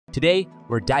Today,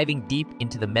 we're diving deep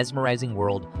into the mesmerizing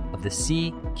world of the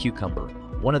sea cucumber,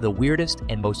 one of the weirdest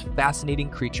and most fascinating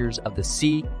creatures of the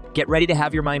sea. Get ready to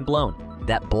have your mind blown.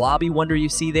 That blobby wonder you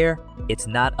see there, it's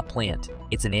not a plant,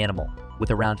 it's an animal.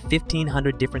 With around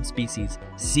 1,500 different species,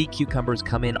 sea cucumbers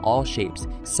come in all shapes,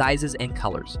 sizes, and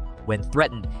colors. When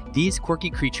threatened, these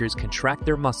quirky creatures contract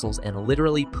their muscles and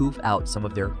literally poof out some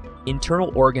of their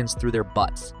internal organs through their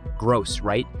butts. Gross,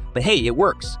 right? But hey, it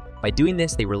works. By doing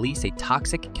this, they release a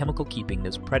toxic chemical keeping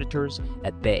those predators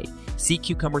at bay. Sea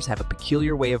cucumbers have a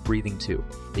peculiar way of breathing too.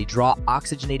 They draw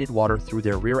oxygenated water through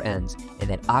their rear ends, and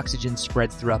that oxygen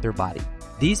spreads throughout their body.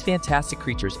 These fantastic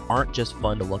creatures aren't just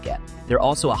fun to look at. They're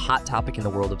also a hot topic in the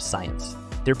world of science.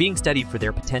 They're being studied for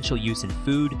their potential use in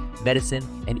food, medicine,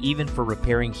 and even for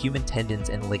repairing human tendons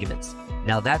and ligaments.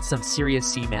 Now that's some serious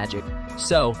sea magic.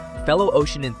 So, fellow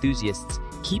ocean enthusiasts,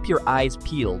 keep your eyes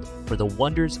peeled for the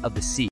wonders of the sea.